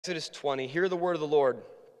Exodus 20, hear the word of the Lord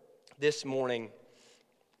this morning.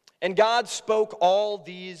 And God spoke all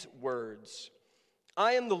these words.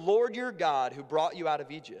 I am the Lord your God who brought you out of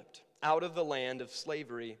Egypt, out of the land of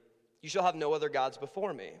slavery. You shall have no other gods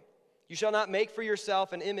before me. You shall not make for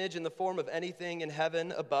yourself an image in the form of anything in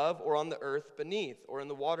heaven above or on the earth beneath or in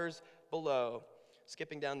the waters below.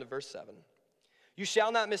 Skipping down to verse 7. You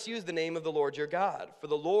shall not misuse the name of the Lord your God, for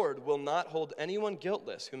the Lord will not hold anyone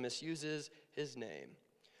guiltless who misuses his name.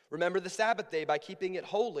 Remember the Sabbath day by keeping it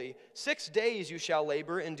holy. 6 days you shall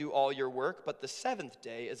labor and do all your work, but the seventh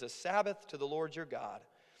day is a Sabbath to the Lord your God.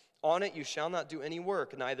 On it you shall not do any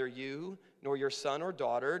work, neither you, nor your son or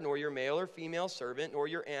daughter, nor your male or female servant, nor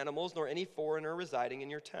your animals, nor any foreigner residing in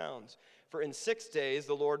your towns. For in 6 days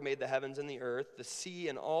the Lord made the heavens and the earth, the sea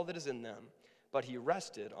and all that is in them, but he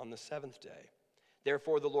rested on the seventh day.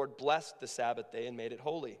 Therefore the Lord blessed the Sabbath day and made it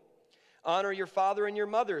holy. Honor your father and your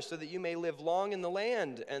mother so that you may live long in the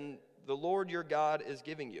land and the Lord your God is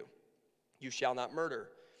giving you. You shall not murder.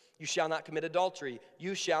 You shall not commit adultery.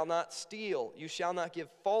 You shall not steal. You shall not give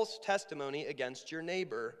false testimony against your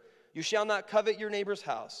neighbor. You shall not covet your neighbor's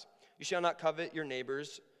house. You shall not covet your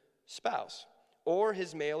neighbor's spouse or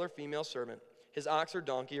his male or female servant, his ox or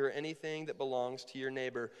donkey, or anything that belongs to your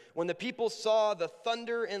neighbor. When the people saw the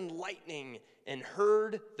thunder and lightning and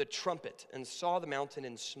heard the trumpet and saw the mountain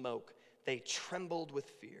in smoke, they trembled with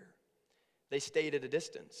fear. They stayed at a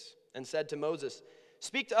distance and said to Moses,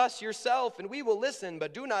 "Speak to us yourself, and we will listen,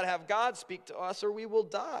 but do not have God speak to us, or we will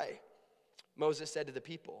die." Moses said to the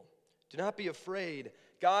people, "Do not be afraid.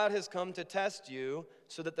 God has come to test you,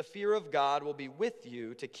 so that the fear of God will be with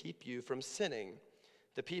you to keep you from sinning."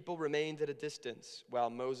 The people remained at a distance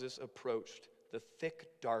while Moses approached the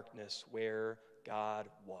thick darkness where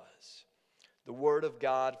God was. The word of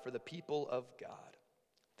God for the people of God.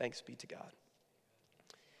 Thanks be to God.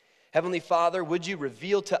 Heavenly Father, would you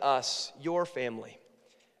reveal to us your family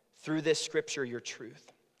through this scripture, your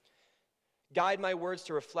truth? Guide my words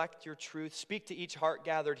to reflect your truth. Speak to each heart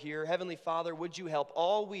gathered here. Heavenly Father, would you help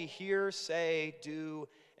all we hear, say, do,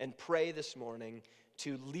 and pray this morning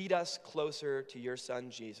to lead us closer to your Son,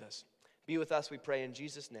 Jesus. Be with us, we pray in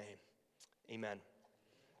Jesus' name. Amen.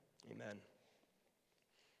 Amen.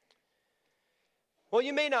 Well,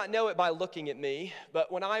 you may not know it by looking at me,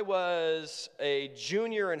 but when I was a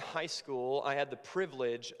junior in high school, I had the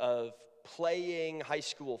privilege of playing high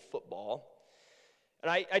school football. And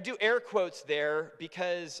I do air quotes there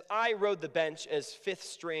because I rode the bench as fifth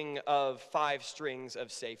string of 5 strings of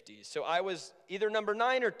safeties. So I was either number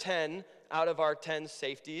 9 or 10 out of our 10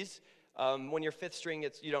 safeties. When you're fifth string,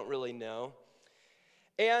 you don't really know.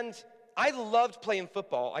 And I loved playing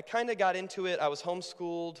football. I kind of got into it. I was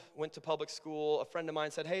homeschooled, went to public school. A friend of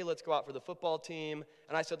mine said, "Hey, let's go out for the football team."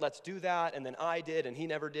 And I said, "Let's do that." And then I did, and he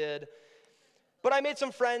never did. But I made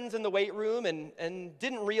some friends in the weight room and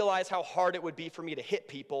didn't realize how hard it would be for me to hit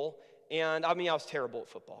people. And I was terrible at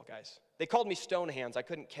football, guys. They called me stone hands. I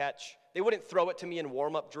couldn't catch. They wouldn't throw it to me in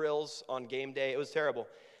warm-up drills on game day. It was terrible.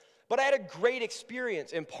 But I had a great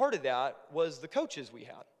experience, and part of that was the coaches we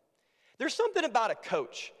had. There's something about a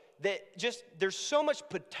coach that there's so much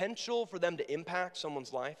potential for them to impact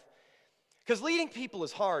someone's life. Because leading people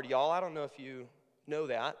is hard, y'all. I don't know if you know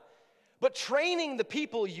that. But training the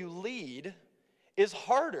people you lead is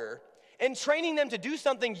harder. And training them to do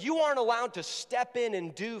something you aren't allowed to step in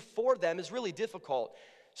and do for them is really difficult.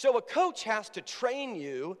 So a coach has to train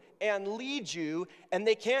you and lead you, and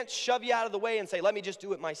they can't shove you out of the way and say, "Let me just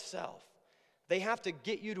do it myself." They have to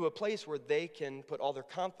get you to a place where they can put all their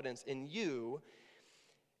confidence in you.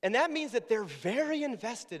 And that means that they're very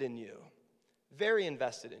invested in you. Very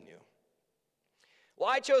invested in you. Well,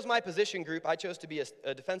 I chose my position group. I chose to be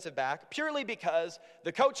a defensive back purely because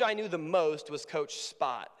the coach I knew the most was Coach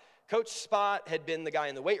Spot. Coach Spot had been the guy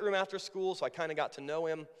in the weight room after school, so I kind of got to know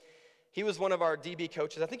him. He was one of our DB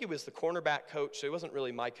coaches. I think he was the cornerback coach, so he wasn't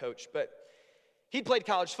really my coach. But he played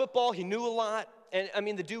college football. He knew a lot.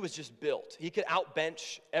 And the dude was just built. He could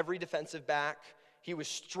outbench every defensive back. He was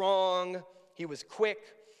strong. He was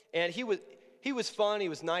quick. And he was fun. He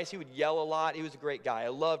was nice. He would yell a lot. He was a great guy. I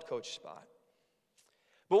loved Coach Spot.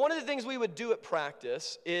 But one of the things we would do at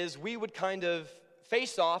practice is we would kind of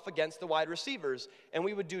face off against the wide receivers, and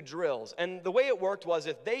we would do drills. And the way it worked was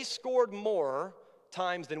if they scored more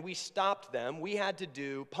times than we stopped them, we had to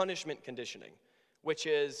do punishment conditioning, which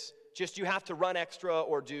is just you have to run extra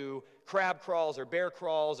or do crab crawls or bear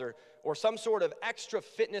crawls or some sort of extra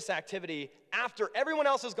fitness activity after everyone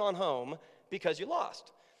else has gone home because you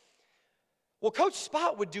lost. Well, Coach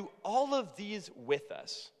Spot would do all of these with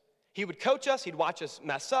us. He would coach us. He'd watch us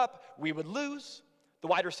mess up. We would lose. The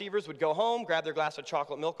wide receivers would go home, grab their glass of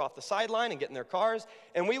chocolate milk off the sideline and get in their cars,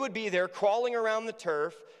 and we would be there crawling around the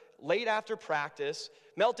turf late after practice,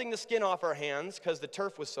 melting the skin off our hands because the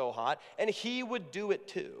turf was so hot, and he would do it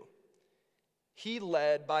too. He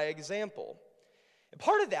led by example. And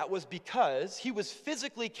part of that was because he was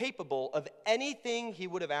physically capable of anything he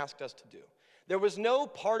would have asked us to do. There was no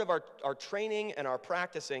part of our training and our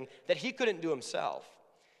practicing that he couldn't do himself.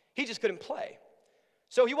 He just couldn't play.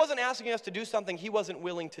 So he wasn't asking us to do something he wasn't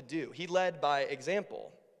willing to do. He led by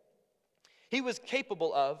example. He was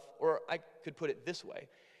capable of, or I could put it this way,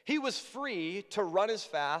 he was free to run as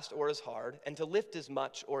fast or as hard and to lift as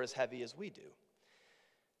much or as heavy as we do.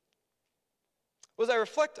 As I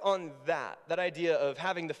reflect on that idea of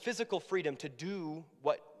having the physical freedom to do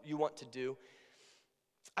what you want to do,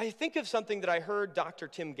 I think of something that I heard Dr.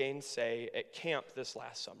 Tim Gaines say at camp this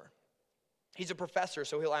last summer. He's a professor,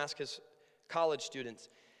 so he'll ask his college students.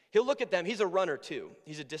 He'll look at them. He's a runner, too.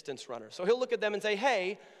 He's a distance runner. So he'll look at them and say,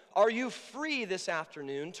 hey, are you free this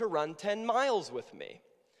afternoon to run 10 miles with me?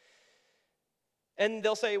 And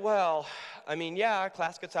they'll say, well, yeah,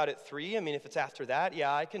 class gets out at 3. If it's after that,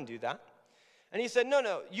 yeah, I can do that. And he said,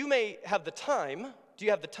 no, you may have the time. Do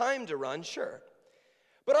you have the time to run? Sure.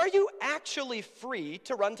 But are you actually free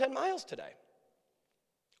to run 10 miles today?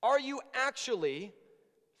 Are you actually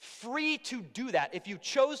free to do that? If you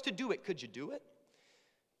chose to do it, could you do it?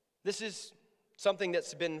 This is something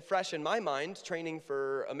that's been fresh in my mind, training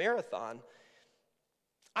for a marathon.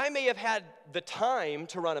 I may have had the time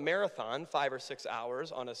to run a marathon, 5 or 6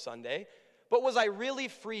 hours on a Sunday, but was I really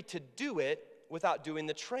free to do it without doing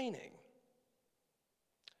the training?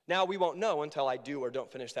 Now, we won't know until I do or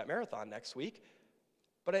don't finish that marathon next week,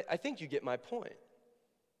 but I think you get my point.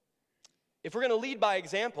 If we're going to lead by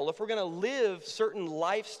example, if we're going to live certain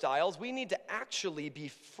lifestyles, we need to actually be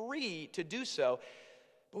free to do so,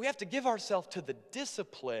 but we have to give ourselves to the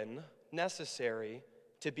discipline necessary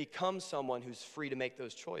to become someone who's free to make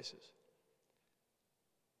those choices.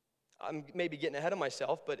 I'm maybe getting ahead of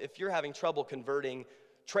myself, but if you're having trouble converting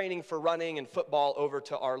training for running and football over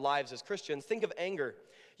to our lives as Christians, think of anger.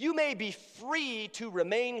 You may be free to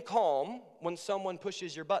remain calm when someone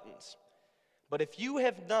pushes your buttons. But if you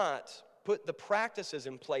have not put the practices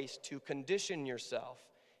in place to condition yourself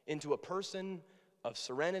into a person of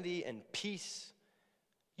serenity and peace,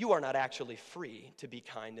 you are not actually free to be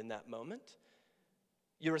kind in that moment.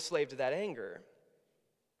 You're a slave to that anger.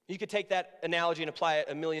 You could take that analogy and apply it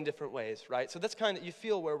a million different ways, right? So that's kind of, you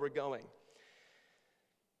feel where we're going.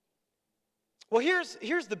 Well,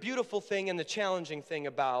 here's the beautiful thing and the challenging thing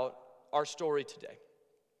about our story today.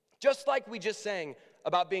 Just like we just sang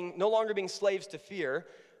about no longer being slaves to fear,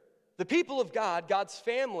 the people of God, God's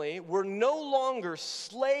family, were no longer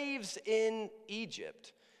slaves in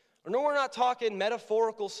Egypt. No, we're not talking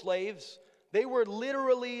metaphorical slaves. They were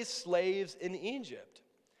literally slaves in Egypt.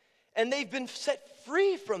 And they've been set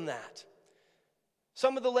free from that.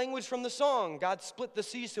 Some of the language from the song, God split the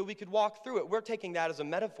sea so we could walk through it. We're taking that as a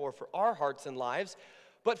metaphor for our hearts and lives.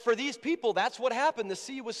 But for these people, that's what happened. The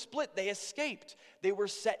sea was split. They escaped. They were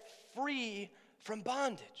set free from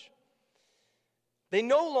bondage. They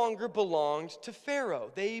no longer belonged to Pharaoh.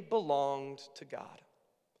 They belonged to God.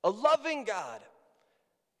 A loving God.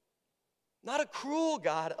 Not a cruel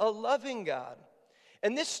God, a loving God.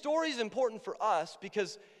 And this story is important for us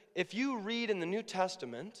because if you read in the New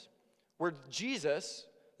Testament where Jesus,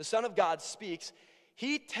 the Son of God, speaks,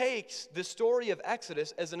 he takes the story of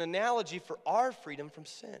Exodus as an analogy for our freedom from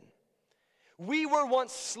sin. We were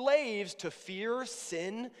once slaves to fear,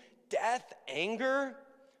 sin, death, anger,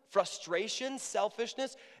 frustration,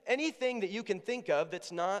 selfishness, anything that you can think of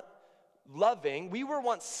that's not loving. We were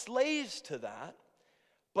once slaves to that,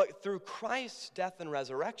 but through Christ's death and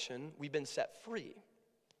resurrection, we've been set free.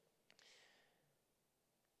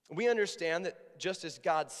 We understand that just as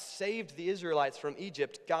God saved the Israelites from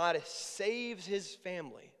Egypt, God saves his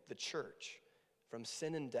family, the church, from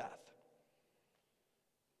sin and death.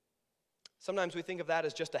 Sometimes we think of that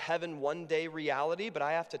as just a heaven one-day reality, but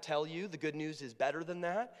I have to tell you, the good news is better than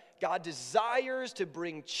that. God desires to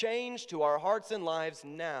bring change to our hearts and lives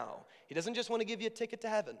now. He doesn't just want to give you a ticket to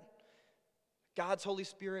heaven. God's Holy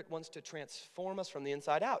Spirit wants to transform us from the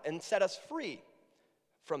inside out and set us free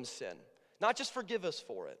from sin, not just forgive us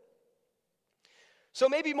for it. So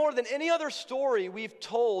maybe more than any other story we've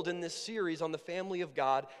told in this series on the family of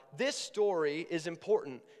God, this story is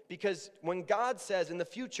important because when God says in the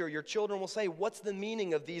future your children will say, what's the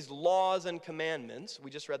meaning of these laws and commandments? We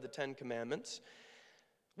just read the 10 Commandments.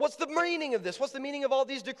 What's the meaning of this? What's the meaning of all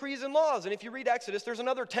these decrees and laws? And if you read Exodus, there's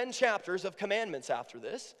another 10 chapters of commandments after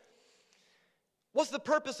this. What's the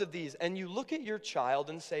purpose of these? And you look at your child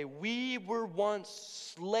and say, we were once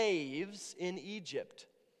slaves in Egypt.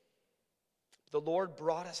 The Lord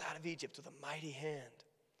brought us out of Egypt with a mighty hand.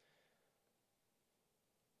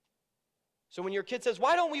 So when your kid says,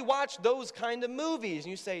 why don't we watch those kind of movies?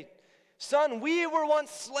 And you say, son, we were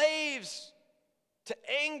once slaves to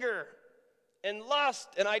anger and lust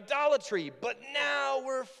and idolatry, but now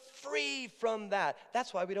we're free from that.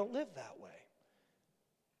 That's why we don't live that way.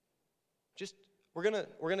 We're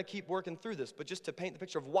gonna keep working through this, but just to paint the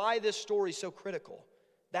picture of why this story is so critical,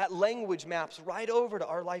 that language maps right over to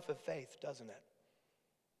our life of faith, doesn't it?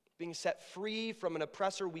 Being set free from an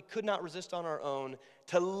oppressor we could not resist on our own,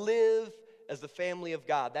 to live as the family of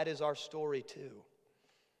God. That is our story too.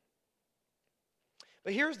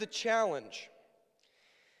 But here's the challenge.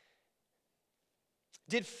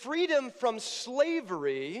 Did freedom from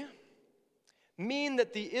slavery mean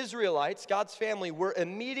that the Israelites, God's family, were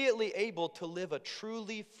immediately able to live a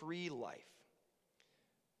truly free life?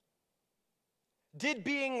 Did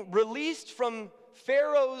being released from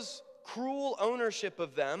Pharaoh's cruel ownership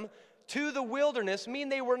of them to the wilderness mean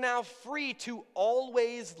they were now free to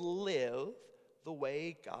always live the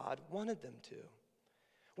way God wanted them to?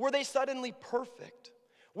 Were they suddenly perfect?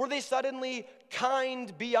 Were they suddenly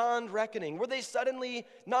kind beyond reckoning? Were they suddenly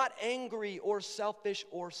not angry or selfish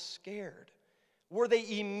or scared? Were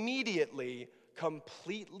they immediately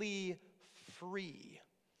completely free?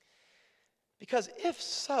 Because if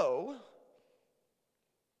so,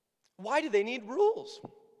 why do they need rules?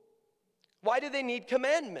 Why do they need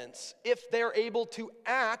commandments if they're able to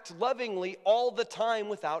act lovingly all the time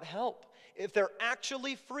without help? If they're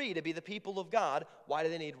actually free to be the people of God, why do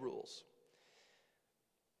they need rules?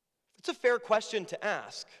 It's a fair question to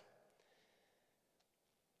ask.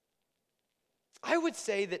 I would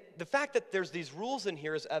say that the fact that there's these rules in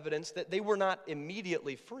here is evidence that they were not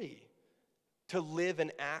immediately free to live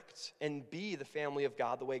and act and be the family of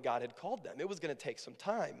God the way God had called them. It was going to take some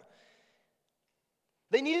time.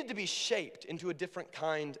 They needed to be shaped into a different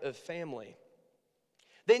kind of family.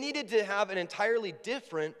 They needed to have an entirely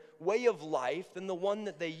different way of life than the one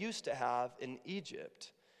that they used to have in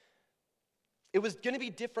Egypt. It was going to be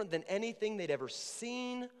different than anything they'd ever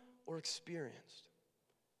seen or experienced.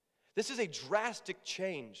 This is a drastic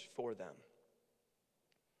change for them.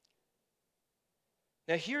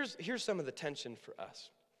 Now, here's some of the tension for us.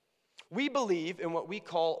 We believe in what we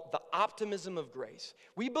call the optimism of grace.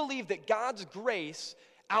 We believe that God's grace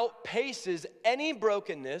outpaces any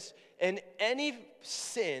brokenness and any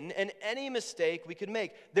sin and any mistake we could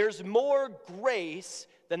make. There's more grace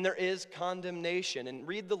than there is condemnation. And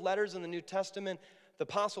read the letters in the New Testament. The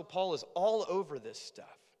Apostle Paul is all over this stuff.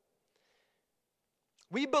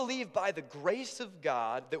 We believe by the grace of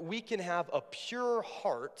God that we can have a pure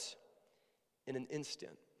heart in an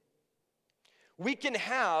instant. We can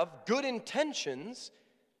have good intentions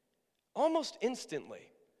almost instantly.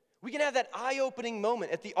 We can have that eye-opening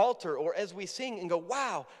moment at the altar or as we sing and go,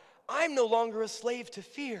 wow, I'm no longer a slave to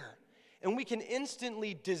fear. And we can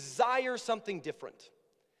instantly desire something different.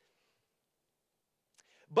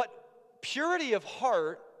 But purity of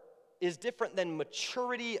heart is different than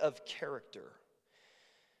maturity of character.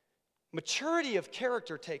 Maturity of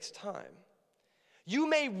character takes time. You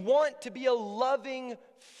may want to be a loving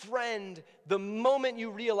friend the moment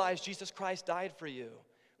you realize Jesus Christ died for you.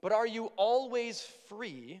 But are you always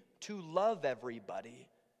free to love everybody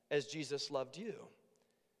as Jesus loved you?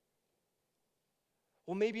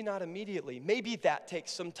 Well, maybe not immediately. Maybe that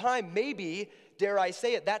takes some time. Maybe, dare I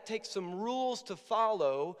say it, that takes some rules to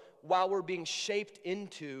follow while we're being shaped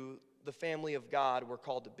into the family of God we're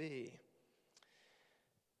called to be.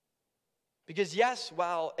 Because yes,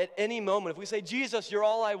 while at any moment, if we say, Jesus, you're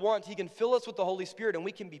all I want, he can fill us with the Holy Spirit and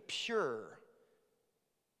we can be pure,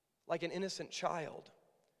 like an innocent child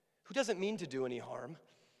who doesn't mean to do any harm.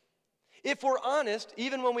 If we're honest,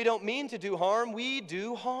 even when we don't mean to do harm, we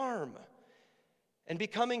do harm. And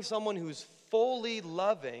becoming someone who's fully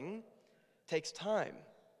loving takes time.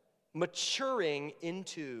 Maturing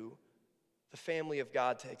into the family of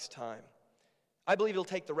God takes time. I believe it'll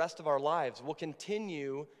take the rest of our lives. We'll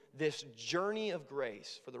continue this journey of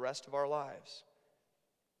grace for the rest of our lives.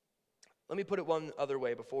 Let me put it one other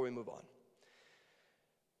way before we move on.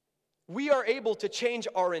 We are able to change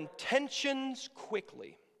our intentions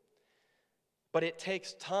quickly, but it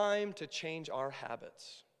takes time to change our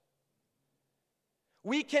habits.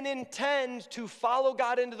 We can intend to follow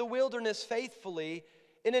God into the wilderness faithfully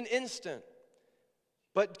in an instant,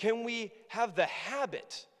 but can we have the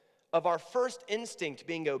habit of our first instinct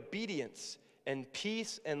being obedience and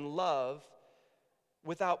peace and love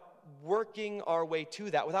without working our way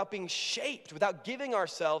to that, without being shaped, without giving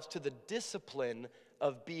ourselves to the discipline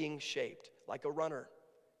of being shaped, like a runner,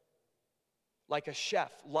 like a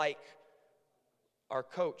chef, like our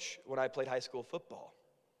coach when I played high school football,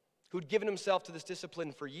 who'd given himself to this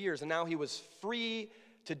discipline for years, and now he was free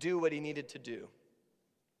to do what he needed to do.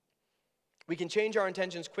 We can change our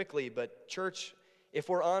intentions quickly, but church, if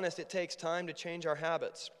we're honest, it takes time to change our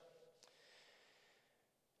habits.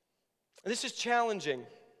 This is challenging.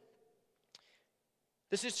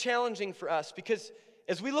 This is challenging for us because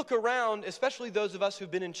as we look around, especially those of us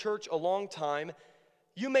who've been in church a long time,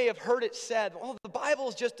 you may have heard it said, well, the Bible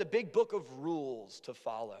is just a big book of rules to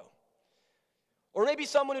follow. Or maybe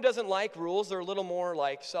someone who doesn't like rules, they're a little more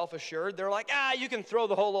like self-assured. They're like, you can throw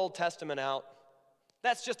the whole Old Testament out.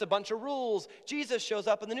 That's just a bunch of rules. Jesus shows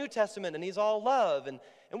up in the New Testament and he's all love. And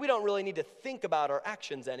we don't really need to think about our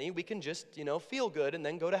actions any. We can just, feel good and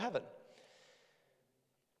then go to heaven.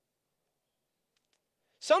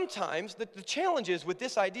 Sometimes, the challenge is with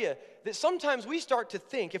this idea that sometimes we start to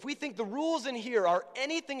think, if we think the rules in here are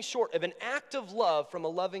anything short of an act of love from a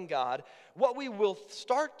loving God, what we will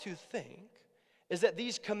start to think is that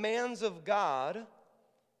these commands of God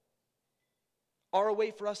are a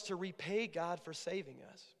way for us to repay God for saving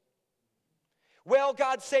us. Well,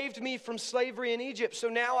 God saved me from slavery in Egypt, so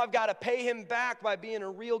now I've got to pay him back by being a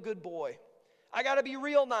real good boy. I got to be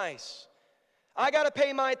real nice. I got to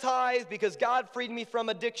pay my tithe because God freed me from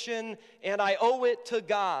addiction and I owe it to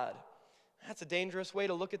God. That's a dangerous way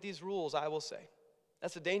to look at these rules, I will say.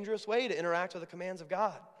 That's a dangerous way to interact with the commands of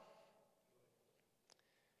God.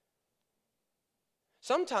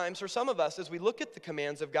 Sometimes, for some of us, as we look at the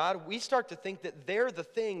commands of God, we start to think that they're the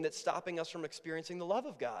thing that's stopping us from experiencing the love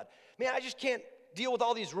of God. Man, I just can't deal with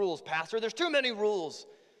all these rules, Pastor. There's too many rules.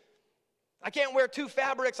 I can't wear 2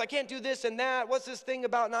 fabrics. I can't do this and that. What's this thing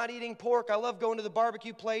about not eating pork? I love going to the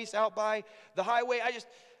barbecue place out by the highway.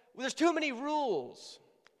 There's too many rules.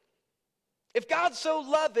 If God's so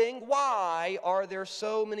loving, why are there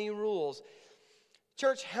so many rules?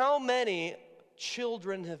 Church, how many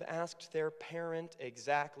children have asked their parent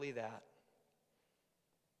exactly that?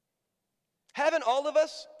 Haven't all of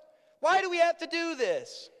us? Why do we have to do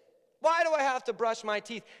this? Why do I have to brush my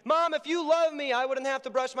teeth? Mom, if you love me, I wouldn't have to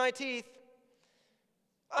brush my teeth.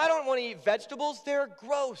 I don't want to eat vegetables. They're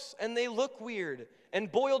gross and they look weird. And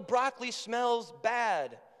boiled broccoli smells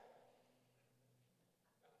bad.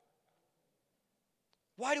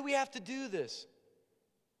 Why do we have to do this?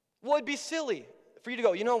 Well, it'd be silly for you to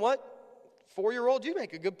go, you know what? 4-year-old, you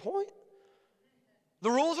make a good point.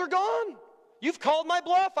 The rules are gone. You've called my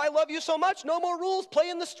bluff. I love you so much. No more rules. Play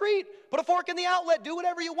in the street. Put a fork in the outlet. Do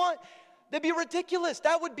whatever you want. That'd be ridiculous.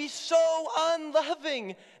 That would be so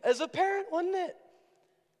unloving as a parent, wouldn't it?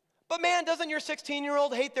 But man, doesn't your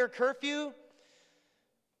 16-year-old hate their curfew?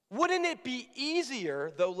 Wouldn't it be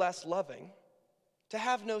easier, though less loving, to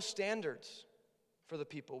have no standards for the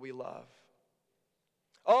people we love?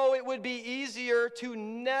 Oh, it would be easier to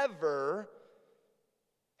never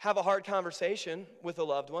have a hard conversation with a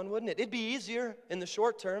loved one, wouldn't it? It'd be easier in the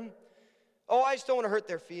short term. Oh, I just don't want to hurt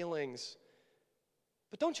their feelings.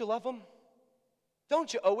 But don't you love them?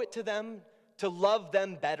 Don't you owe it to them to love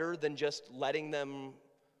them better than just letting them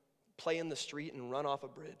play in the street and run off a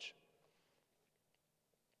bridge?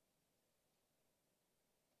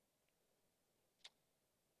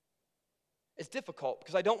 It's difficult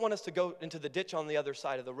because I don't want us to go into the ditch on the other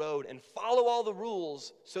side of the road and follow all the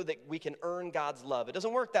rules so that we can earn God's love. It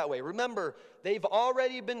doesn't work that way. Remember, they've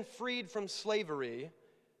already been freed from slavery.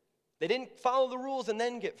 They didn't follow the rules and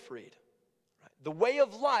then get freed. Right? The way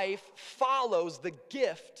of life follows the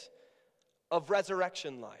gift of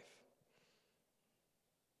resurrection life.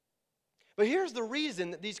 But here's the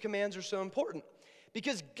reason that these commands are so important.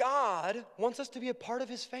 Because God wants us to be a part of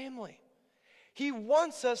his family. He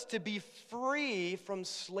wants us to be free from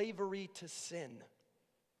slavery to sin.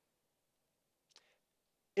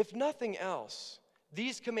 If nothing else,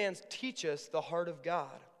 these commands teach us the heart of God.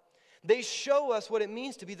 They show us what it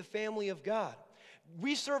means to be the family of God.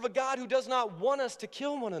 We serve a God who does not want us to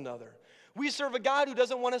kill one another. We serve a God who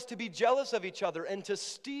doesn't want us to be jealous of each other and to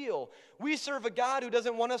steal. We serve a God who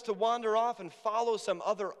doesn't want us to wander off and follow some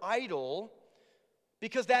other idol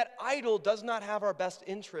because that idol does not have our best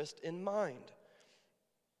interest in mind.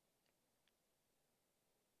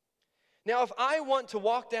 Now, if I want to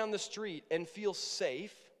walk down the street and feel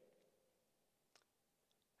safe,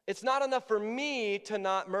 it's not enough for me to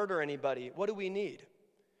not murder anybody. What do we need?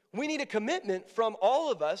 We need a commitment from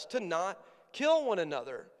all of us to not kill one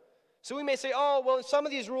another. So we may say, oh, well, some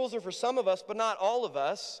of these rules are for some of us, but not all of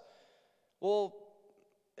us. Well,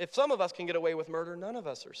 if some of us can get away with murder, none of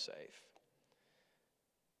us are safe.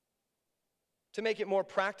 To make it more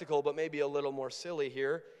practical, but maybe a little more silly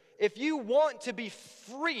here, if you want to be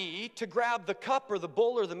free to grab the cup or the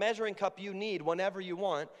bowl or the measuring cup you need whenever you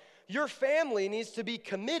want, your family needs to be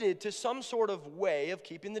committed to some sort of way of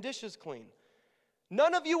keeping the dishes clean.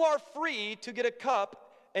 None of you are free to get a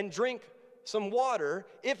cup and drink some water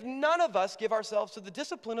if none of us give ourselves to the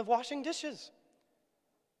discipline of washing dishes.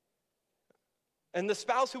 And the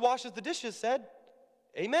spouse who washes the dishes said,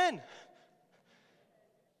 amen.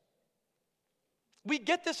 We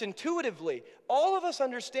get this intuitively. All of us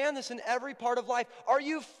understand this in every part of life. Are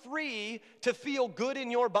you free to feel good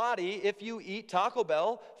in your body if you eat Taco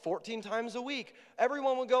Bell 14 times a week?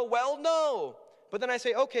 Everyone would go, well, no. But then I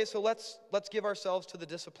say, okay, so let's give ourselves to the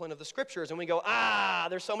discipline of the Scriptures. And we go,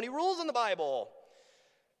 there's so many rules in the Bible.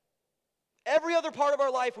 Every other part of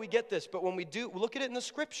our life we get this, but when we look at it in the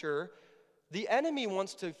Scripture, the enemy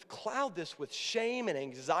wants to cloud this with shame and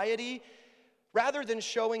anxiety. Rather than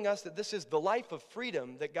showing us that this is the life of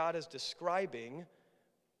freedom that God is describing,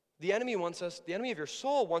 the enemy of your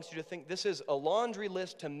soul wants you to think this is a laundry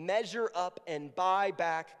list to measure up and buy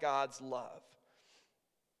back God's love.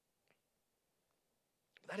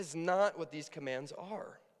 That is not what these commands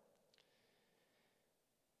are.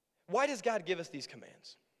 Why does God give us these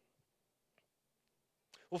commands?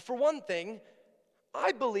 Well, for one thing,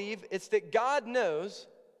 I believe it's that God knows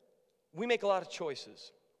we make a lot of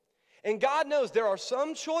choices. And God knows there are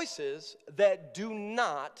some choices that do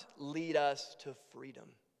not lead us to freedom.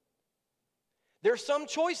 There are some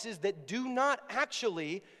choices that do not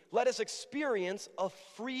actually let us experience a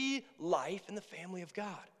free life in the family of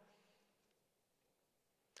God.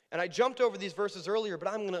 And I jumped over these verses earlier, but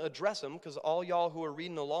I'm going to address them because all y'all who are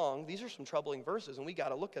reading along, these are some troubling verses, and we got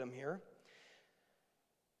to look at them here.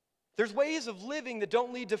 There's ways of living that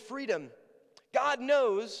don't lead to freedom. God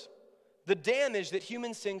knows the damage that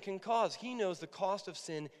human sin can cause. He knows the cost of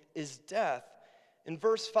sin is death. In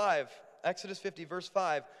verse 5, Exodus 50, verse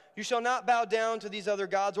 5, you shall not bow down to these other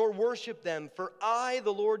gods or worship them, for I,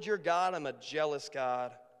 the Lord your God, am a jealous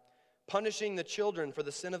God, punishing the children for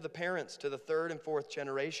the sin of the parents to the third and fourth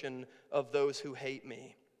generation of those who hate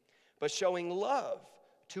me, but showing love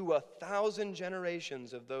to 1,000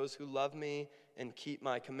 generations of those who love me and keep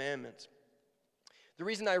my commandments. The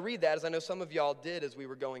reason I read that is I know some of y'all did as we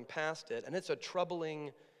were going past it, and it's a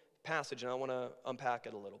troubling passage, and I want to unpack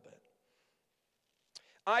it a little bit.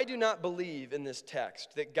 I do not believe in this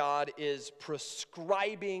text that God is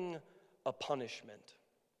prescribing a punishment.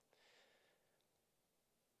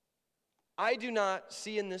 I do not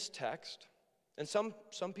see in this text, and some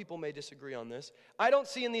people may disagree on this, I don't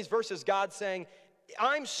see in these verses God saying,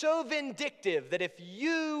 I'm so vindictive that if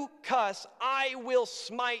you cuss, I will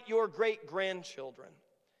smite your great-grandchildren.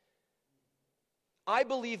 I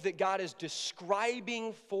believe that God is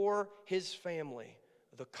describing for his family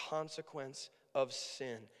the consequence of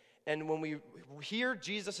sin. And when we hear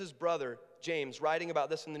Jesus' brother, James, writing about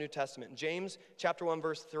this in the New Testament, in James chapter 1,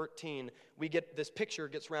 verse 13, we get this picture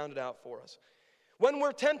gets rounded out for us. When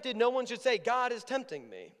we're tempted, no one should say, God is tempting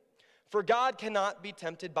me. For God cannot be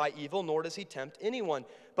tempted by evil, nor does he tempt anyone.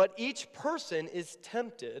 But each person is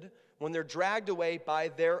tempted when they're dragged away by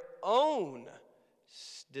their own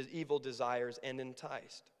evil desires and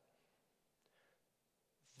enticed.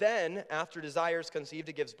 Then, after desire is conceived,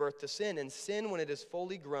 it gives birth to sin. And sin, when it is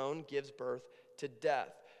fully grown, gives birth to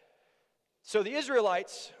death. So the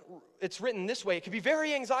Israelites, it's written this way. It can be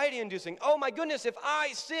very anxiety-inducing. Oh my goodness, if I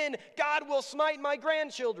sin, God will smite my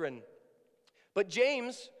grandchildren. But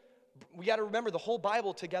James, we got to remember the whole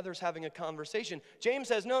Bible together is having a conversation. James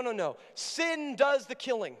says, no. Sin does the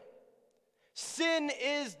killing. Sin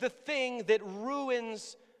is the thing that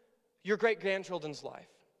ruins your great-grandchildren's life.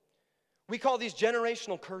 We call these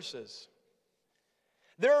generational curses.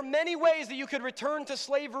 There are many ways that you could return to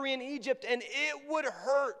slavery in Egypt and it would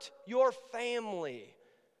hurt your family.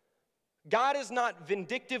 God is not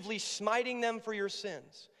vindictively smiting them for your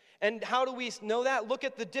sins. And how do we know that? Look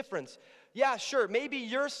at the difference. Yeah, sure, maybe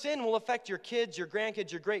your sin will affect your kids, your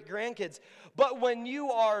grandkids, your great-grandkids. But when you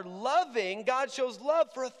are loving, God shows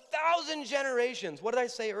love for 1,000 generations. What did I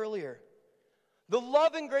say earlier? The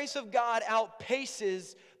love and grace of God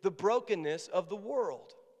outpaces the brokenness of the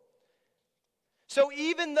world. So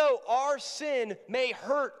even though our sin may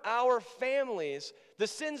hurt our families, the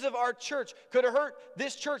sins of our church could have hurt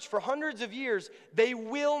this church for hundreds of years, they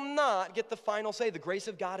will not get the final say. The grace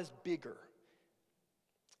of God is bigger.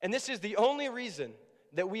 And this is the only reason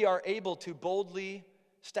that we are able to boldly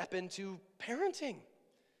step into parenting.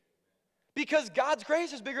 Because God's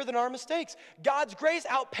grace is bigger than our mistakes. God's grace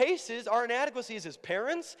outpaces our inadequacies as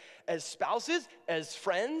parents, as spouses, as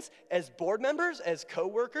friends, as board members, as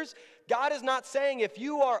coworkers. God is not saying if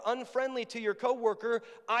you are unfriendly to your coworker,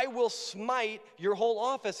 I will smite your whole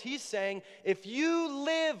office. He's saying if you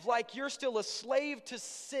live like you're still a slave to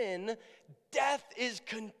sin, death is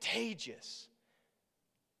contagious.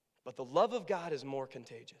 But the love of God is more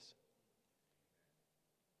contagious.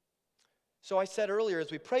 So I said earlier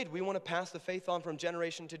as we prayed, we want to pass the faith on from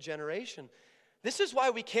generation to generation. This is why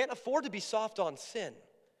we can't afford to be soft on sin.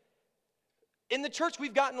 In the church,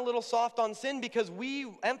 we've gotten a little soft on sin because we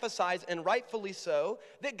emphasize, and rightfully so,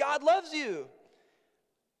 that God loves you.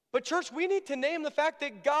 But church, we need to name the fact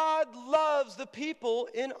that God loves the people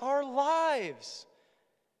in our lives.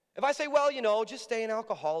 If I say, well, just stay an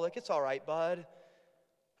alcoholic, it's all right, bud,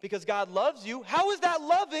 because God loves you, how is that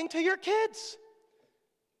loving to your kids?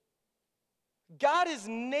 God is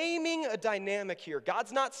naming a dynamic here.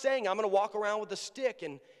 God's not saying, I'm going to walk around with a stick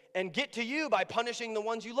and get to you by punishing the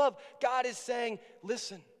ones you love. God is saying,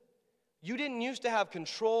 listen, you didn't used to have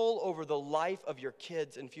control over the life of your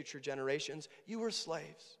kids and future generations. You were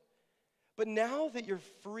slaves. But now that you're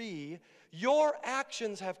free, your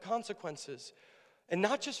actions have consequences. And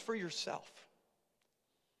not just for yourself.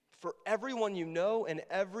 For everyone you know and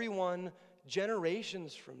everyone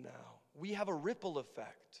generations from now. We have a ripple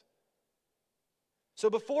effect. So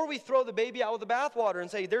before we throw the baby out with the bathwater and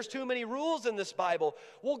say, there's too many rules in this Bible,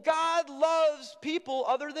 well, God loves people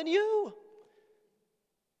other than you.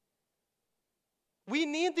 We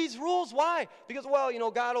need these rules. Why? Because,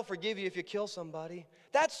 God will forgive you if you kill somebody.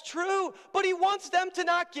 That's true, but he wants them to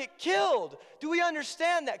not get killed. Do we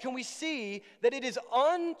understand that? Can we see that it is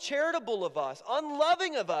uncharitable of us,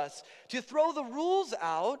 unloving of us, to throw the rules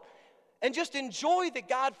out and just enjoy that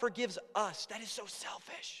God forgives us? That is so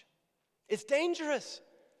selfish. It's dangerous.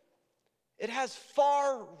 It has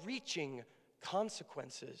far-reaching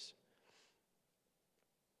consequences.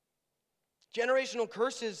 Generational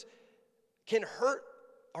curses can hurt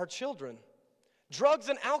our children. Drugs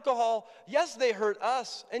and alcohol, yes, they hurt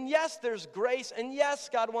us. And yes, there's grace. And yes,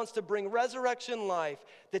 God wants to bring resurrection life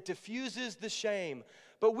that diffuses the shame.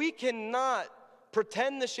 But we cannot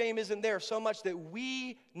pretend the shame isn't there so much that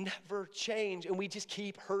we never change and we just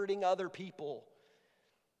keep hurting other people.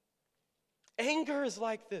 Anger is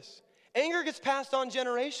like this. Anger gets passed on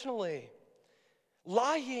generationally.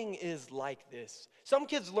 Lying is like this. Some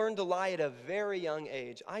kids learn to lie at a very young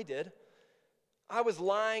age. I did. I was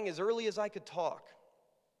lying as early as I could talk.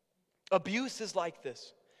 Abuse is like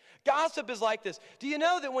this. Gossip is like this. Do you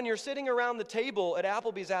know that when you're sitting around the table at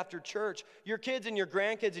Applebee's after church, your kids and your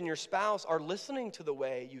grandkids and your spouse are listening to the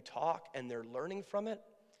way you talk and they're learning from it?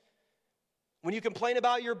 When you complain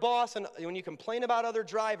about your boss and when you complain about other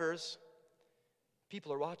drivers,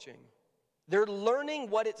 people are watching. They're learning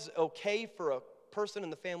what it's okay for a person in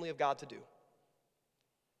the family of God to do.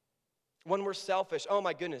 When we're selfish, oh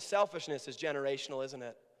my goodness, selfishness is generational, isn't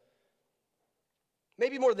it?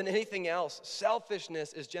 Maybe more than anything else,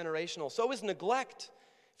 selfishness is generational. So is neglect.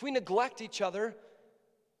 If we neglect each other,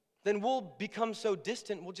 then we'll become so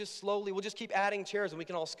distant, we'll just keep adding chairs and we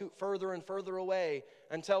can all scoot further and further away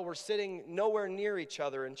until we're sitting nowhere near each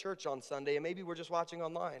other in church on Sunday, and maybe we're just watching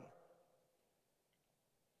online.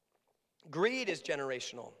 Greed is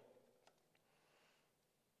generational.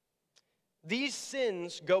 These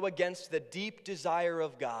sins go against the deep desire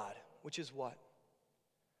of God, which is what?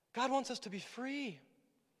 God wants us to be free.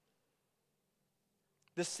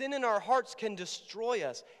 The sin in our hearts can destroy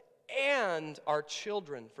us and our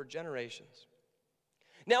children for generations.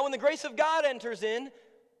 Now, when the grace of God enters in,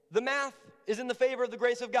 the math is in the favor of the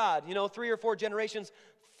grace of God. 3 or 4 generations,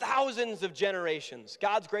 thousands of generations.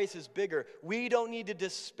 God's grace is bigger. We don't need to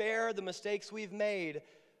despair the mistakes we've made.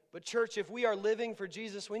 But church, if we are living for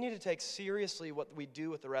Jesus, we need to take seriously what we do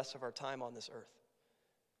with the rest of our time on this earth.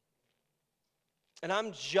 And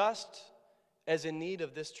I'm just as in need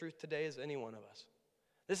of this truth today as any one of us.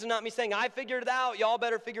 This is not me saying, I figured it out, y'all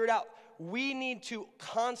better figure it out. We need to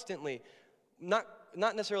constantly, not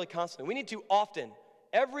necessarily constantly, we need to often,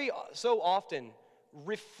 every so often,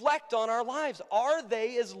 reflect on our lives. Are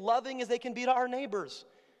they as loving as they can be to our neighbors?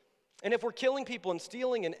 And if we're killing people and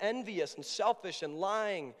stealing and envious and selfish and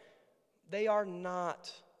lying, they are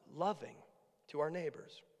not loving to our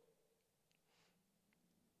neighbors.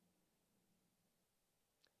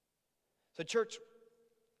 So church,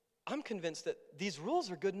 I'm convinced that these rules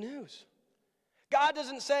are good news. God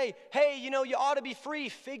doesn't say, hey, you ought to be free,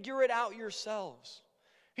 figure it out yourselves.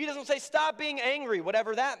 He doesn't say, stop being angry,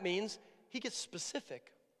 whatever that means. He gets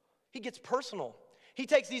specific. He gets personal. He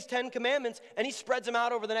takes these 10 commandments and he spreads them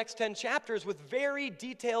out over the next 10 chapters with very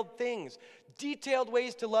detailed things, detailed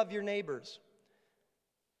ways to love your neighbors.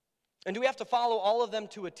 And do we have to follow all of them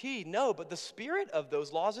to a T? No, but the spirit of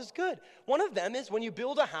those laws is good. One of them is when you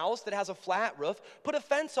build a house that has a flat roof, put a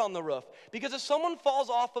fence on the roof. Because if someone falls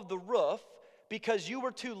off of the roof because you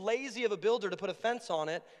were too lazy of a builder to put a fence on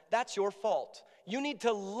it, that's your fault. You need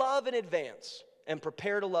to love in advance and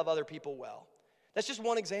prepare to love other people well. That's just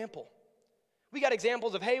one example. We got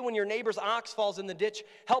examples of, hey, when your neighbor's ox falls in the ditch,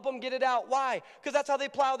 help them get it out. Why? Because that's how they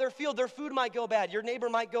plow their field. Their food might go bad. Your neighbor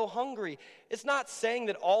might go hungry. It's not saying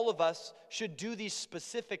that all of us should do these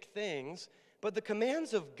specific things, but the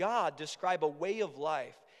commands of God describe a way of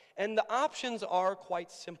life. And the options are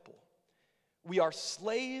quite simple. We are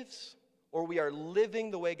slaves or we are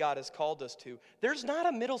living the way God has called us to. There's not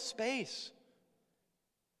a middle space.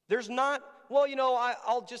 There's not, well,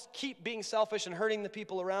 I'll just keep being selfish and hurting the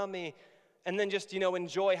people around me and then just,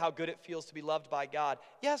 enjoy how good it feels to be loved by God.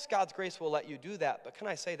 Yes, God's grace will let you do that, but can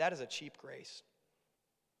I say that is a cheap grace?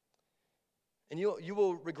 And you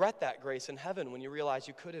will regret that grace in heaven when you realize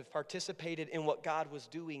you could have participated in what God was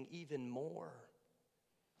doing even more.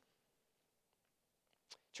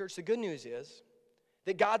 Church, the good news is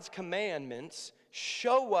that God's commandments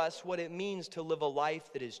show us what it means to live a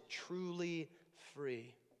life that is truly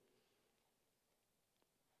free.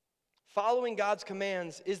 Following God's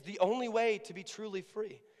commands is the only way to be truly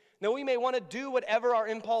free. Now, we may want to do whatever our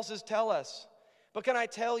impulses tell us, but can I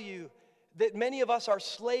tell you that many of us are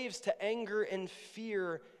slaves to anger and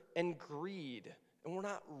fear and greed, and we're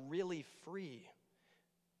not really free.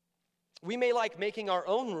 We may like making our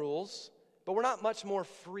own rules, but we're not much more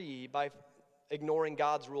free by ignoring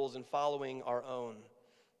God's rules and following our own.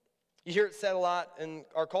 You hear it said a lot in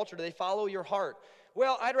our culture today, follow your heart.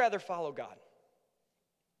 Well, I'd rather follow God.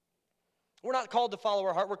 We're not called to follow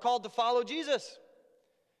our heart. We're called to follow Jesus.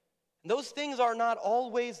 And those things are not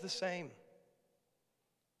always the same.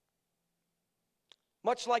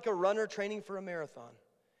 Much like a runner training for a marathon.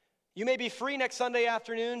 You may be free next Sunday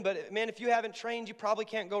afternoon, but man, if you haven't trained, you probably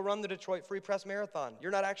can't go run the Detroit Free Press Marathon.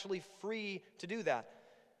 You're not actually free to do that.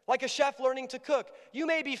 Like a chef learning to cook. You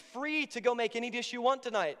may be free to go make any dish you want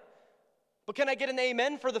tonight. But can I get an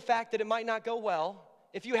amen for the fact that it might not go well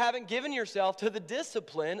if you haven't given yourself to the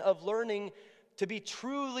discipline of learning to be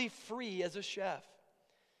truly free as a chef?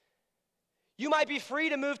 You might be free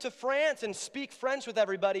to move to France and speak French with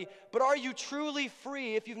everybody, but are you truly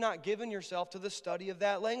free if you've not given yourself to the study of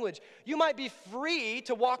that language? You might be free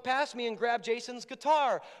to walk past me and grab Jason's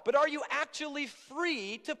guitar, but are you actually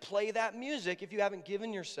free to play that music if you haven't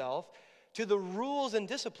given yourself to the rules and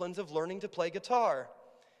disciplines of learning to play guitar?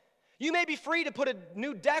 You may be free to put a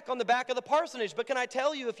new deck on the back of the parsonage, but can I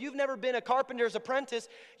tell you, if you've never been a carpenter's apprentice,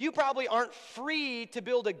 you probably aren't free to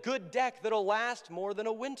build a good deck that'll last more than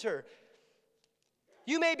a winter.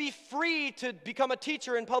 You may be free to become a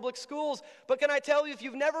teacher in public schools, but can I tell you, if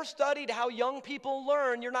you've never studied how young people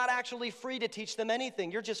learn, you're not actually free to teach them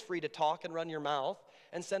anything. You're just free to talk and run your mouth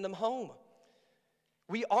and send them home.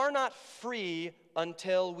 We are not free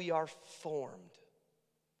until we are formed.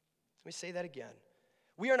 Let me say that again.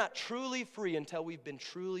 We are not truly free until we've been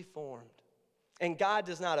truly formed. And God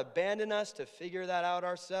does not abandon us to figure that out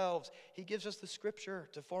ourselves. He gives us the scripture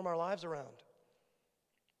to form our lives around.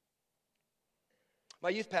 My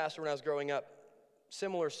youth pastor, when I was growing up,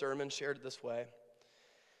 similar sermon, shared it this way.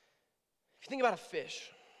 If you think about a fish,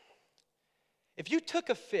 if you took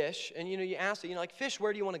a fish and you asked it, like, fish,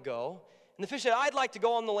 where do you want to go? And the fish said, I'd like to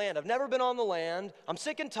go on the land. I've never been on the land. I'm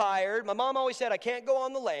sick and tired. My mom always said I can't go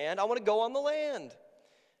on the land. I want to go on the land.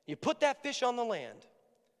 You put that fish on the land.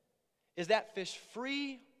 Is that fish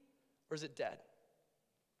free or is it dead?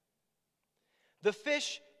 The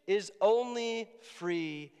fish is only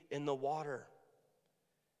free in the water.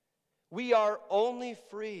 We are only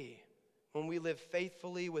free when we live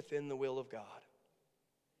faithfully within the will of God.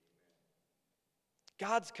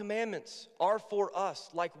 God's commandments are for us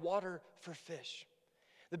like water for fish.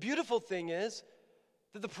 The beautiful thing is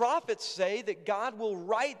that the prophets say that God will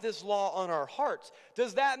write this law on our hearts.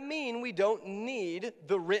 Does that mean we don't need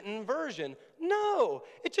the written version? No.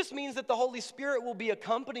 It just means that the Holy Spirit will be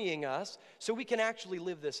accompanying us so we can actually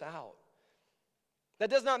live this out. That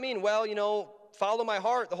does not mean, follow my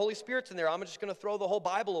heart. The Holy Spirit's in there. I'm just going to throw the whole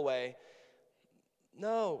Bible away.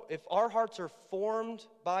 No. If our hearts are formed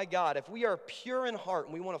by God, if we are pure in heart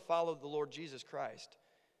and we want to follow the Lord Jesus Christ,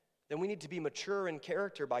 then we need to be mature in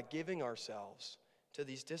character by giving ourselves to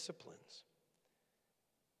these disciplines.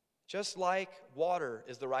 Just like water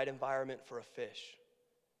is the right environment for a fish,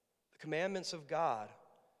 the commandments of God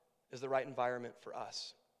is the right environment for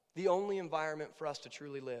us. The only environment for us to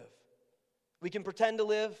truly live. We can pretend to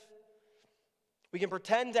live. We can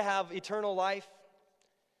pretend to have eternal life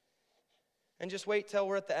and just wait till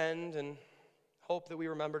we're at the end and hope that we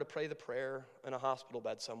remember to pray the prayer in a hospital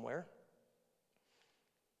bed somewhere.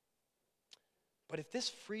 But if this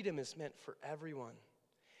freedom is meant for everyone,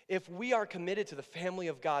 if we are committed to the family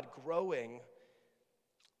of God growing,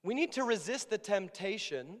 we need to resist the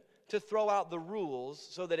temptation to throw out the rules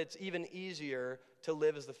so that it's even easier to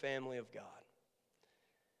live as the family of God.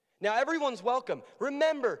 Now, everyone's welcome.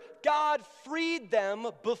 Remember, God freed them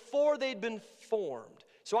before they'd been formed.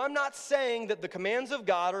 So I'm not saying that the commands of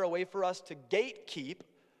God are a way for us to gatekeep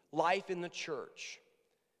life in the church.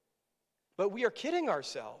 But we are kidding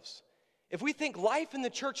ourselves if we think life in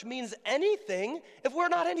the church means anything if we're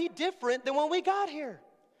not any different than when we got here.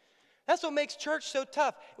 That's what makes church so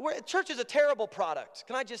tough. Church is a terrible product.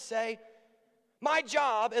 Can I just say? My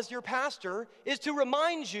job as your pastor is to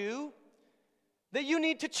remind you that you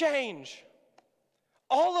need to change.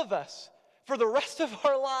 All of us, for the rest of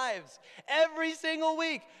our lives, every single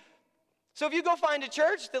week. So if you go find a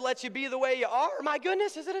church that lets you be the way you are, my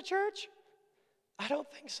goodness, is it a church? I don't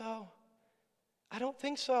think so. I don't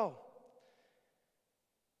think so.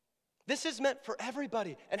 This is meant for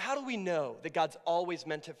everybody. And how do we know that God's always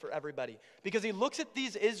meant it for everybody? Because he looks at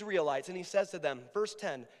these Israelites and he says to them, verse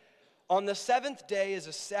 10, on the seventh day is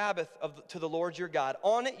a Sabbath to the Lord your God.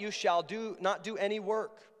 On it you shall not do any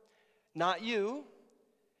work. Not you,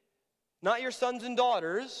 not your sons and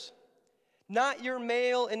daughters, not your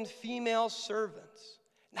male and female servants,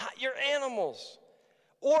 not your animals,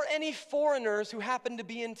 or any foreigners who happen to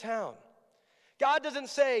be in town. God doesn't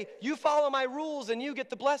say, you follow my rules and you get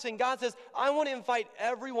the blessing. God says, I want to invite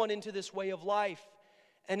everyone into this way of life.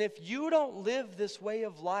 And if you don't live this way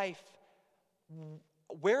of life,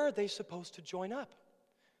 where are they supposed to join up?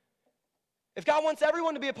 If God wants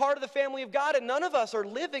everyone to be a part of the family of God and none of us are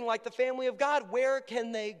living like the family of God, where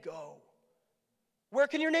can they go? Where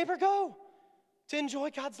can your neighbor go to enjoy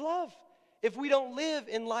God's love if we don't live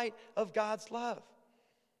in light of God's love?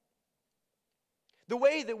 The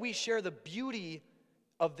way that we share the beauty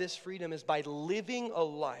of this freedom is by living a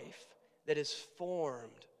life that is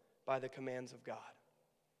formed by the commands of God.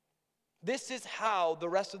 This is how the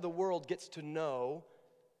rest of the world gets to know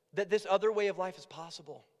that this other way of life is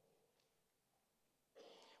possible.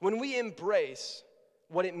 When we embrace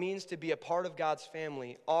what it means to be a part of God's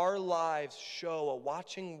family, our lives show a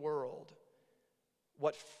watching world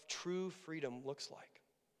what true freedom looks like.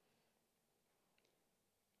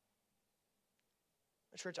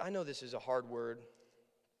 Church, I know this is a hard word.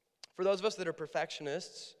 For those of us that are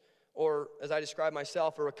perfectionists, or as I describe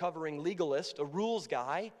myself, a recovering legalist, a rules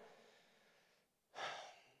guy,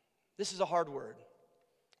 this is a hard word.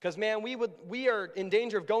 Because, man, we are in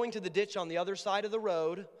danger of going to the ditch on the other side of the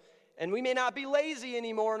road, and we may not be lazy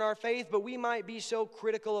anymore in our faith, but we might be so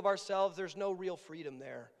critical of ourselves, there's no real freedom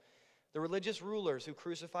there. The religious rulers who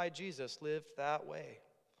crucified Jesus lived that way.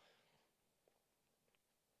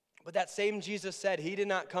 But that same Jesus said he did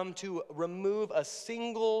not come to remove a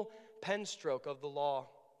single pen stroke of the law.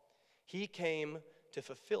 He came to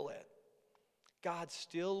fulfill it. God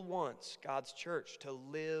still wants God's church to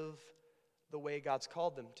live the way God's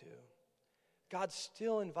called them to. God's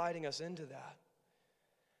still inviting us into that.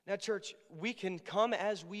 Now, church, we can come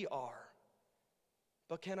as we are.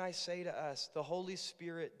 But can I say to us, the Holy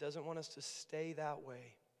Spirit doesn't want us to stay that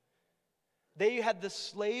way. They had the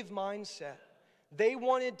slave mindset. They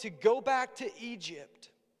wanted to go back to Egypt.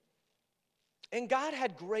 And God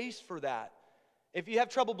had grace for that. If you have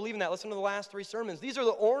trouble believing that, listen to the last 3 sermons. These are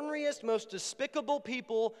the orneriest, most despicable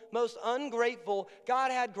people, most ungrateful.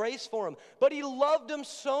 God had grace for them. But he loved them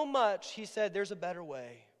so much, he said, there's a better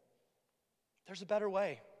way. There's a better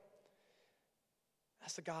way.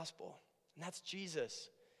 That's the gospel. And that's Jesus.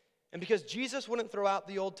 And because Jesus wouldn't throw out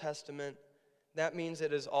the Old Testament, that means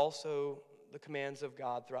it is also the commands of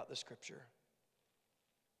God throughout the Scripture.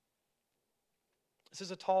 This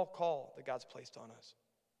is a tall call that God's placed on us.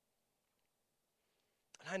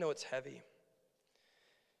 And I know it's heavy.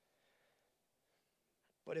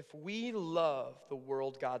 But if we love the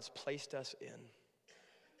world God's placed us in,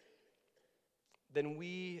 then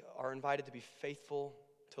we are invited to be faithful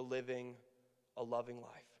to living a loving life.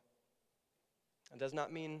 It does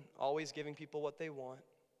not mean always giving people what they want.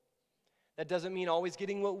 That doesn't mean always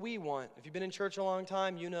getting what we want. If you've been in church a long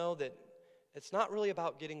time, you know that it's not really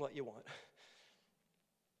about getting what you want.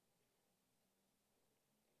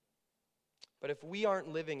 But if we aren't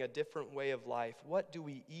living a different way of life, what do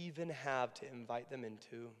we even have to invite them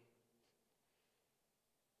into?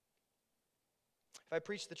 If I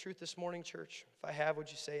preach the truth this morning, church, if I have,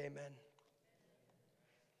 would you say amen?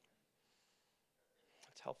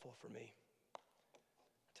 That's helpful for me.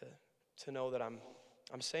 to know that I'm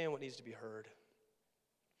saying what needs to be heard.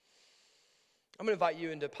 I'm going to invite you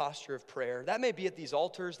into a posture of prayer. That may be at these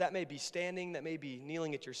altars, that may be standing, that may be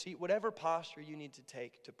kneeling at your seat, whatever posture you need to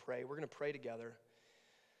take to pray. We're going to pray together.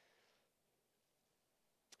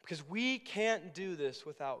 Because we can't do this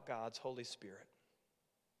without God's Holy Spirit.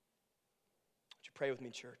 Would you pray with me,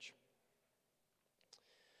 church?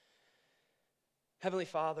 Heavenly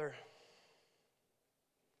Father,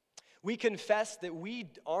 we confess that we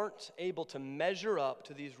aren't able to measure up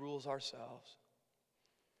to these rules ourselves.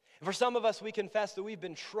 And for some of us, we confess that we've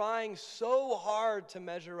been trying so hard to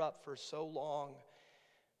measure up for so long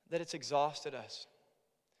that it's exhausted us.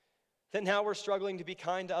 That now we're struggling to be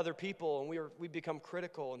kind to other people and we become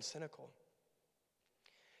critical and cynical.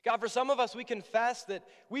 God, for some of us, we confess that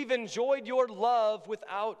we've enjoyed your love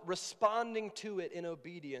without responding to it in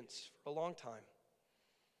obedience for a long time.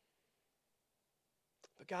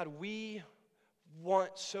 But God, we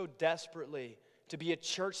want so desperately to be a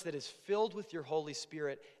church that is filled with your Holy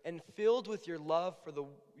Spirit and filled with your love for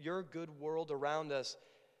your good world around us.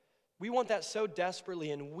 We want that so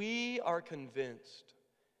desperately, and we are convinced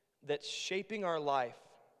that shaping our life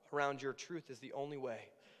around your truth is the only way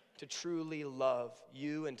to truly love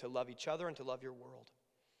you and to love each other and to love your world.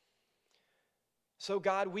 So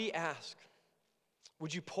God, we ask,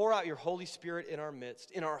 would you pour out your Holy Spirit in our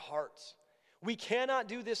midst, in our hearts? We cannot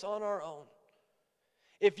do this on our own.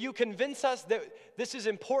 If you convince us that this is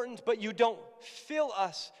important, but you don't fill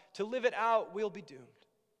us to live it out, we'll be doomed.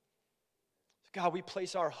 God, we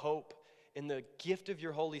place our hope in the gift of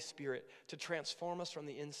your Holy Spirit to transform us from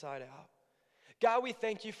the inside out. God, we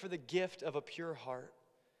thank you for the gift of a pure heart.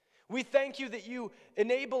 We thank you that you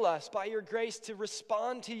enable us by your grace to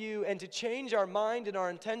respond to you and to change our mind and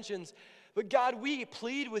our intentions. But God, we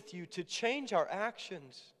plead with you to change our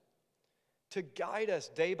actions, to guide us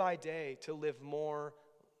day by day to live more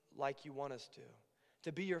like you want us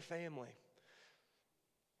to be your family.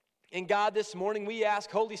 And God, this morning we ask,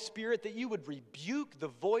 Holy Spirit, that you would rebuke the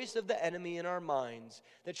voice of the enemy in our minds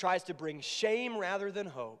that tries to bring shame rather than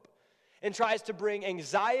hope and tries to bring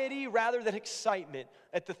anxiety rather than excitement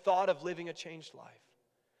at the thought of living a changed life.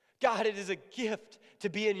 God, it is a gift to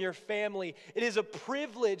be in your family. It is a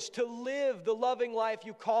privilege to live the loving life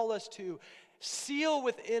you call us to. Seal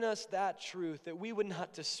within us that truth, that we would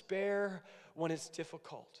not despair when it's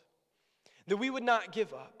difficult, that we would not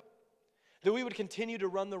give up, that we would continue to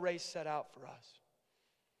run the race set out for us,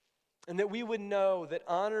 and that we would know that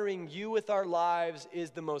honoring you with our lives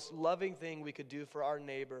is the most loving thing we could do for our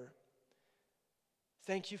neighbor.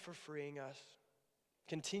 Thank you for freeing us.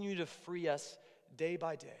 Continue to free us day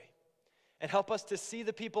by day, and help us to see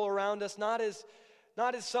the people around us not as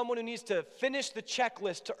someone who needs to finish the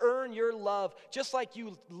checklist to earn your love. Just like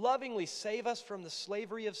you lovingly save us from the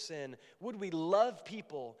slavery of sin, would we love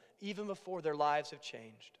people even before their lives have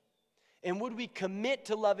changed? And would we commit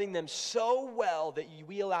to loving them so well that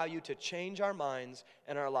we allow you to change our minds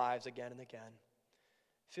and our lives again and again?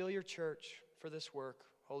 Fill your church for this work,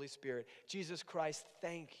 Holy Spirit. Jesus Christ,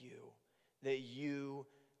 thank you that you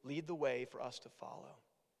lead the way for us to follow.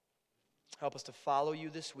 Help us to follow you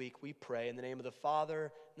this week, we pray, in the name of the Father,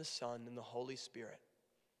 and the Son, and the Holy Spirit.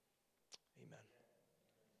 Amen.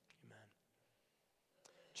 Amen.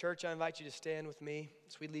 Church, I invite you to stand with me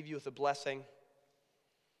as we leave you with a blessing.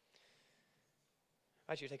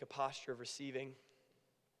 I invite you to take a posture of receiving.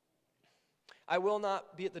 I will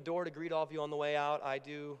not be at the door to greet all of you on the way out. I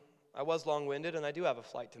was long-winded, and I do have a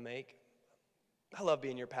flight to make. I love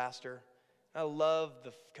being your pastor. I love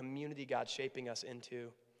the community God's shaping us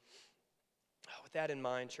into. With that in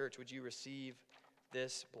mind, church, would you receive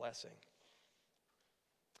this blessing?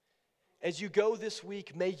 As you go this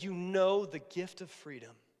week, may you know the gift of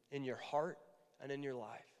freedom in your heart and in your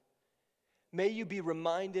life. May you be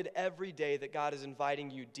reminded every day that God is inviting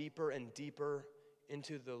you deeper and deeper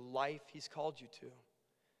into the life He's called you to.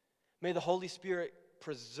 May the Holy Spirit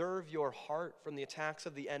preserve your heart from the attacks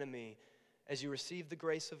of the enemy as you receive the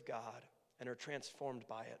grace of God and are transformed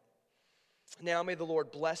by it. Now may the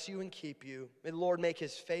Lord bless you and keep you. May the Lord make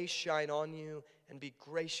His face shine on you and be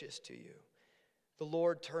gracious to you. The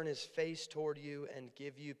Lord turn His face toward you and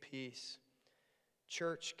give you peace.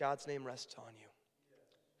 Church, God's name rests on you.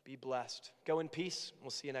 Be blessed. Go in peace.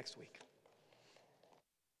 We'll see you next week.